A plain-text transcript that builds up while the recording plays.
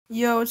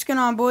Yo, what's going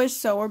on, boys?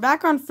 So we're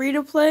back on free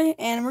to play,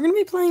 and we're gonna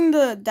be playing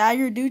the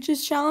Dagger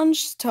Dooches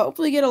challenge to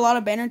hopefully get a lot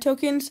of banner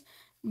tokens.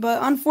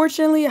 But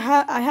unfortunately,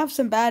 I have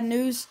some bad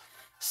news.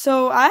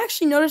 So I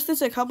actually noticed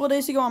this a couple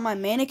days ago on my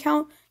main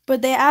account,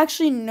 but they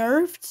actually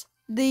nerfed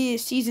the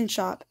season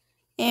shop,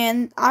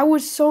 and I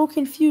was so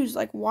confused.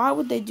 Like, why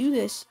would they do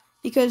this?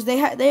 Because they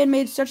had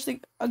made such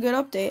a good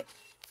update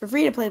for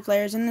free to play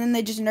players, and then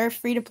they just nerfed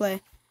free to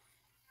play,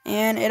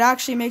 and it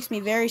actually makes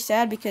me very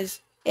sad because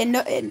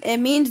it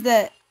means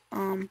that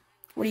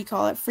what do you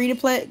call it?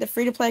 The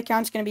free to play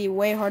account's gonna be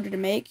way harder to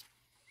make,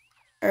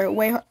 or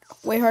way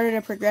harder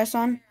to progress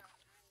on.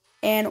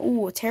 And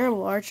ooh,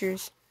 terrible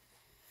archers.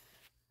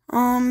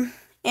 Um,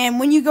 and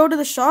when you go to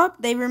the shop,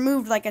 they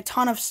removed like a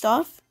ton of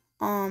stuff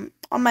on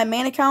my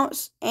main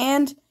accounts,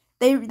 and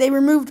they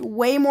removed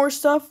way more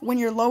stuff when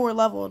you're lower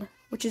leveled,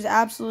 which is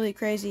absolutely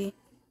crazy.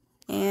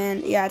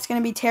 And yeah, it's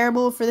gonna be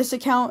terrible for this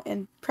account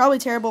and probably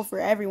terrible for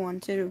everyone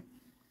too.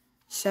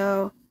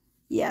 So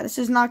yeah, this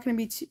is not gonna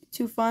be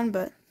too fun,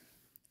 but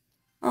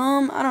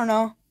I don't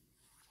know.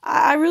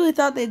 I really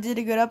thought they did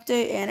a good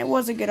update, and it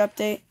was a good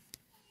update,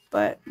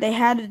 but they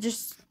had to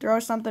just throw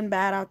something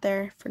bad out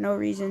there for no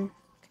reason.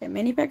 Okay,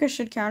 Mini P.E.K.K.A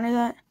should counter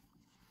that.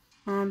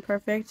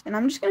 Perfect. And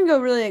I'm just gonna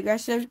go really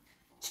aggressive,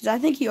 since I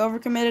think he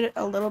overcommitted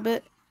a little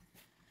bit.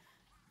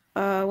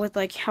 With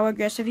like how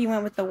aggressive he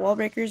went with the wall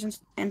breakers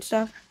and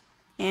stuff.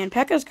 And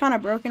P.E.K.K.A's kind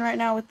of broken right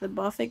now with the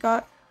buff it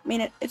got. I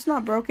mean, it's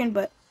not broken,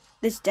 but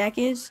this deck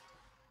is.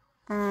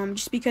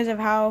 Just because of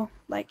how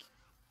like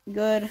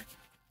good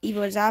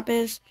Evo Zap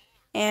is.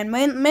 And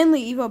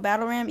mainly Evo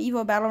Battle Ram, and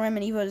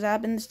Evo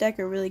Zap in this deck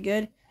are really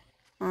good.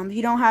 If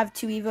you don't have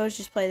two Evos,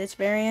 just play this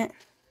variant.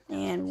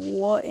 And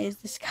what is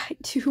this guy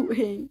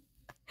doing?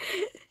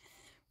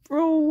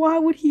 Bro, why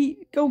would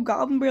he go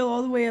Goblin Barrel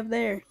all the way up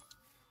there?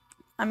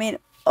 I mean,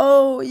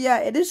 oh yeah,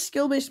 it is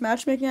skill-based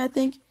matchmaking, I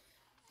think.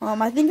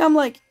 I think I'm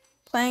like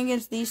playing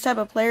against these type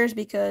of players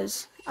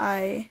because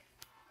I'm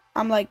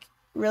like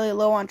really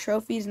low on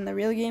trophies in the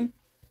real game.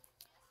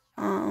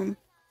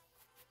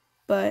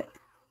 But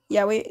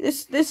yeah,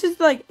 this is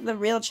like the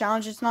real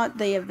challenge. It's not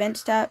the event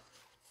stat.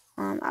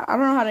 I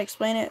don't know how to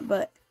explain it,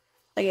 but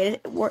like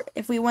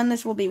if we win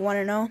this, we'll be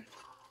 1-0.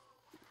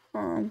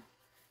 And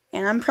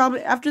I'm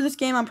probably after this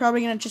game, I'm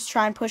probably gonna just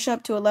try and push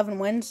up to 11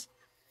 wins,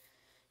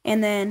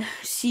 and then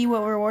see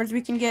what rewards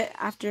we can get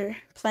after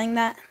playing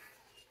that.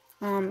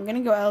 I'm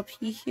gonna go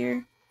LP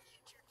here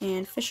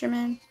and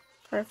Fisherman.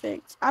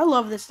 Perfect. I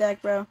love this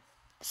deck, bro.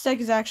 This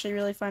deck is actually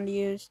really fun to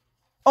use.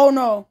 Oh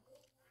no.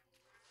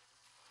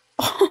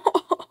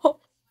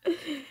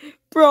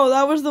 Bro,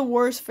 that was the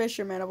worst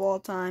fisherman of all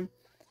time.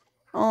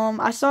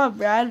 I saw a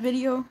Brad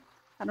video.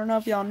 I don't know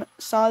if y'all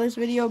saw this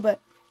video, but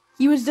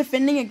he was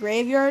defending a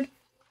graveyard,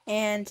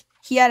 and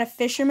he had a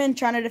fisherman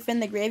trying to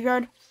defend the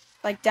graveyard,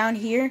 like down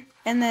here,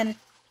 and then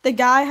the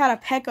guy had a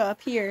P.E.K.K.A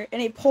up here,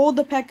 and he pulled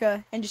the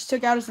P.E.K.K.A and just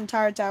took out his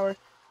entire tower,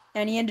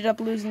 and he ended up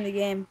losing the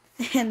game,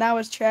 and that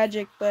was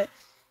tragic. But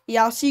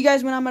yeah, I'll see you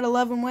guys when I'm at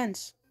 11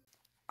 wins.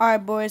 All right,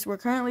 boys, we're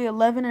currently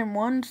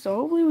 11-1, so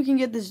hopefully we can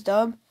get this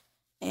dub.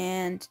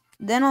 And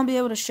then I'll be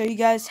able to show you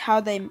guys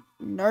how they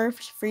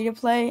nerfed free to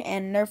play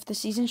and nerfed the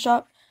season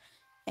shop.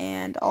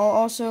 And I'll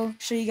also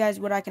show you guys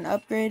what I can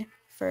upgrade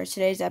for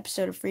today's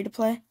episode of free to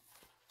play.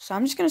 So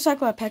I'm just going to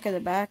cycle a P.E.K.K.A at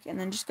the back and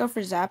then just go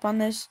for Zap on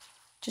this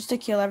just to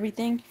kill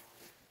everything.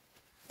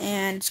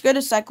 And it's good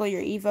to cycle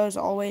your Evos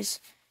always,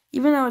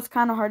 even though it's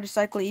kind of hard to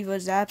cycle Evo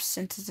Zaps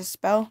since it's a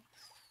spell.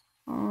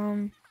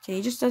 Okay,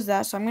 he just does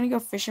that, so I'm going to go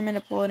Fisherman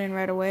to pull it in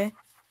right away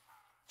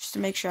just to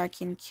make sure I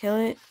can kill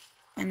it.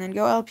 And then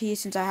go LP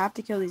since I have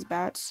to kill these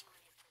bats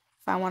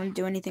if I want to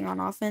do anything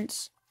on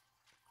offense.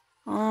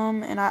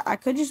 And I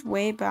could just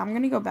wait, but I'm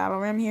going to go Battle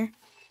Ram here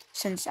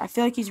since I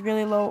feel like he's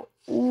really low.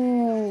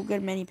 Ooh,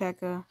 good mini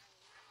P.E.K.K.A.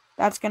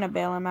 That's going to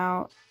bail him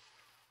out.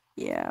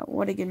 Yeah,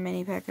 what a good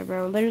mini P.E.K.K.A,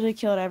 bro. Literally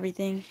killed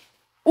everything.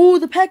 Ooh,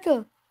 the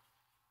P.E.K.K.A.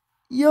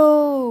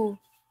 Yo,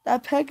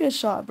 that P.E.K.K.A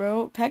shot,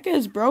 bro. P.E.K.K.A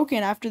is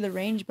broken after the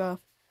range buff.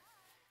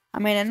 I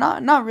mean, and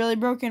not really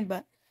broken,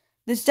 but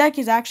this deck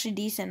is actually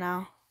decent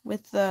now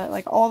with the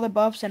like all the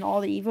buffs and all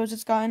the evos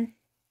it's gotten.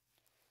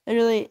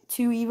 Literally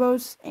 2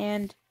 evos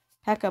and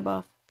P.E.K.K.A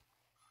buff.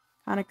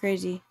 Kind of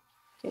crazy.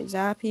 Okay,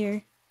 Zap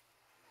here.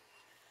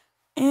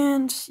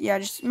 And yeah,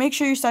 just make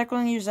sure you're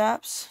cycling your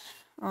Zaps.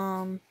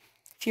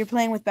 If you're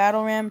playing with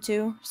Battle Ram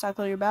too,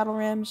 cycle your Battle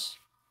Rams.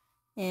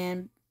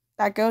 And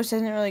that Ghost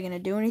isn't really going to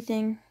do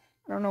anything.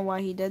 I don't know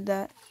why he did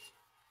that.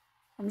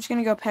 I'm just going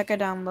to go P.E.K.K.A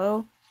down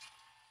low.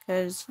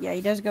 Because, yeah,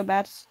 he does go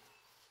bats.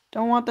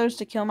 Don't want those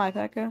to kill my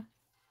P.E.K.K.A.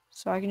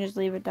 So I can just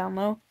leave it down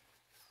low.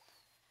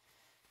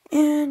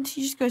 And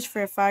he just goes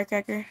for a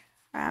Firecracker.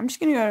 I'm just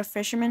going to go to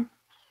Fisherman.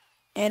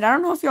 And I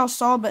don't know if y'all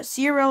saw, but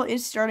CRL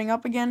is starting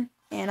up again.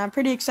 And I'm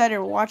pretty excited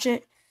to watch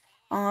it.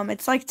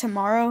 It's like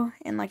tomorrow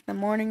in like the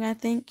morning, I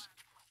think.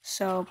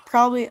 So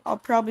I'll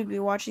probably be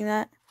watching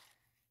that.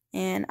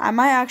 And I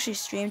might actually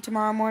stream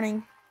tomorrow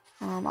morning.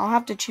 I'll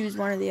have to choose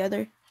one or the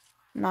other.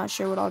 I'm not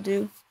sure what I'll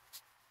do.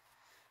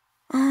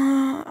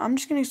 I'm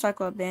just going to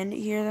cycle a Bandit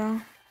here,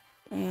 though.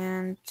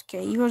 And,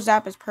 okay, Evo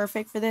Zap is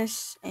perfect for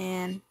this.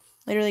 And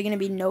literally going to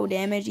be no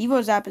damage.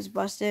 Evo Zap is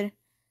busted.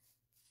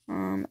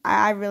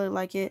 I really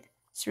like it.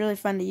 It's really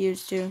fun to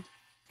use, too.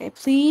 Okay,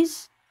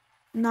 please.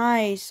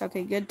 Nice.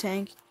 Okay, good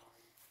tank.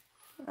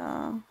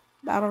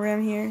 Battle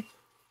Ram here.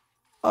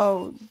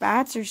 Oh,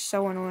 bats are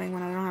so annoying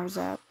when I don't have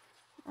Zap.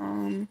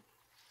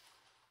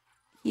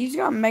 He's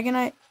got Mega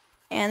Knight.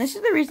 And this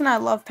is the reason I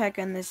love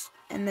P.E.K.K.A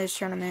in this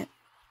tournament.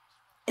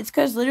 It's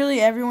because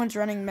literally everyone's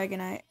running Mega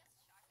Knight.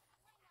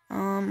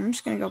 I'm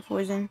just gonna go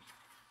poison.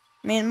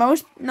 I mean,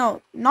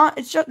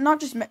 it's just not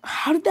just.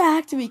 How did that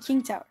activate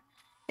King Tower?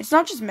 It's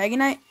not just Mega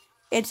Knight.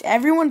 It's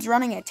everyone's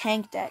running a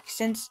tank deck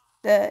since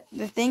the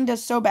thing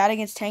does so bad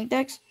against tank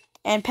decks,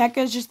 and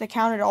P.E.K.K.A is just the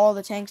counter to all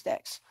the tank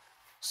decks.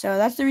 So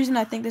that's the reason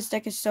I think this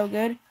deck is so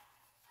good.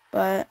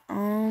 But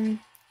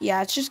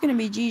yeah, it's just gonna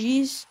be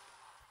GG's.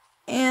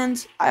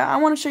 And I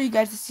want to show you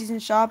guys the season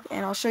shop,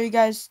 and I'll show you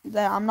guys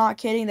that I'm not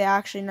kidding. They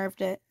actually nerfed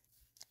it.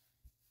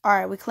 All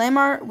right, we claim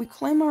our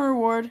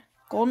reward,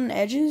 golden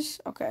edges.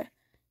 Okay,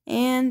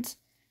 and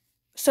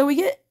so we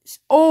get.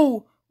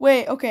 Oh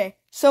wait, okay.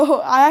 So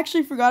I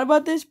actually forgot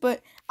about this,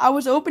 but I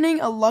was opening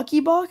a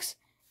lucky box,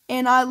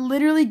 and I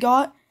literally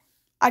got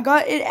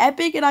it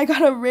epic, and I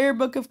got a rare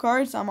book of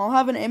cards. I'll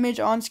have an image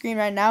on screen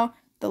right now.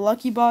 The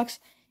lucky box.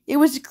 It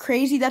was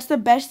crazy. That's the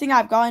best thing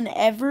I've gotten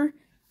ever.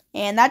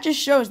 And that just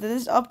shows that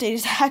this update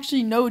is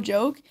actually no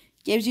joke.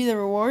 Gives you the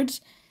rewards.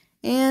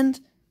 And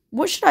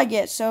what should I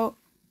get? So,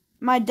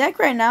 my deck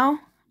right now,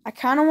 I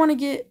kind of want to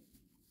get,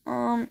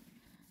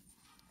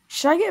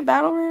 should I get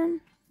Battle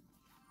Ram?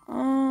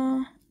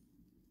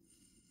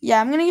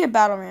 Yeah, I'm going to get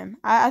Battle Ram.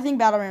 I think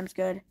Battle Ram's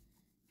good.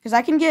 Because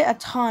I can get a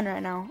ton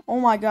right now. Oh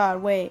my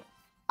god, wait.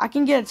 I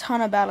can get a ton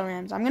of Battle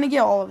Rams. I'm going to get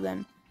all of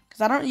them. Because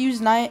I don't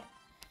use Knight.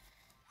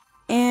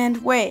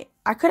 And wait,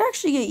 I could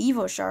actually get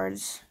Evo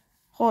Shards.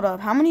 Hold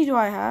up, how many do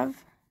I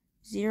have?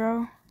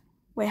 0.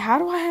 Wait, how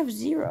do I have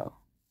 0?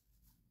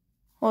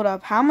 Hold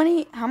up, how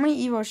many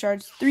Evo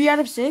Shards? 3 out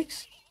of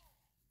 6?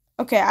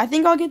 Okay, I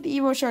think I'll get the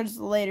Evo Shards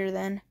later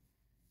then.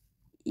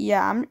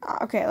 Yeah,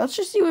 okay, let's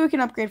just see what we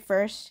can upgrade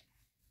first.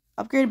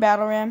 Upgrade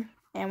Battle Ram,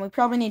 and we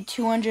probably need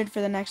 200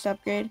 for the next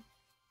upgrade.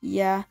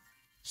 Yeah,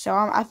 so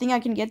I think I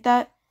can get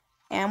that.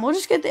 And we'll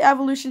just get the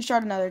Evolution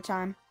Shard another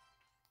time.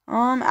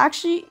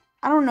 Actually,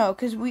 I don't know,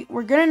 because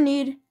we're gonna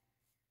need...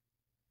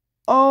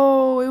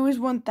 Oh, it was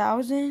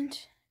 1,000.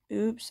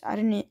 Oops, I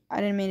didn't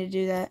mean to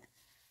do that.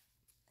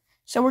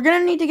 So we're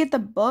gonna need to get the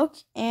book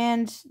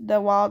and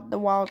the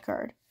wild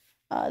card,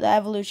 the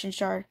evolution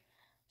shard.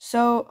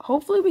 So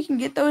hopefully we can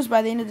get those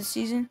by the end of the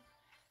season.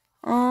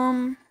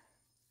 And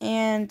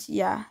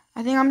yeah,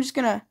 I think I'm just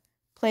gonna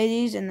play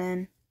these and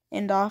then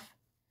end off.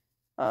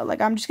 Like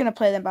I'm just gonna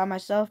play them by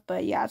myself.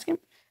 But yeah,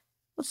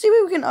 let's see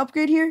what we can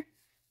upgrade here,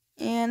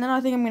 and then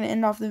I think I'm gonna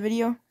end off the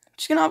video.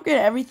 Just gonna upgrade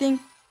everything.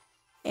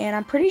 And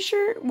I'm pretty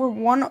sure we're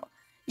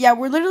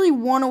literally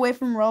 1 away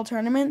from Royal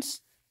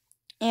tournaments.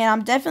 And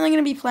I'm definitely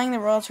going to be playing the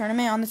Royal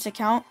tournament on this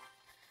account.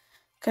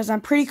 Because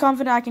I'm pretty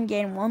confident I can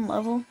gain 1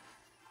 level.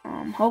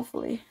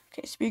 Hopefully.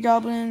 Okay, Spear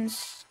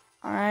Goblins.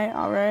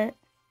 Alright.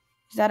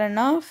 Is that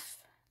enough?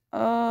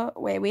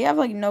 Wait, we have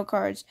like no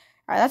cards.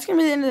 Alright, that's going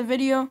to be the end of the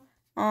video.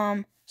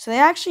 So they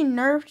actually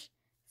nerfed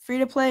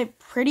free-to-play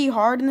pretty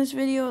hard in this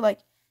video. Like,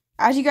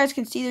 as you guys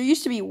can see, there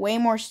used to be way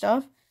more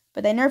stuff.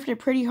 But they nerfed it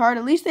pretty hard.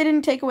 At least they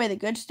didn't take away the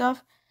good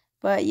stuff.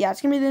 But yeah,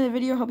 it's going to be the end of the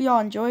video. Hope you all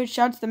enjoyed.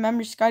 Shout out to the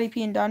members, Scotty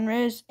P and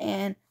Reyes.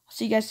 And I'll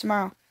see you guys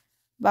tomorrow.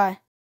 Bye.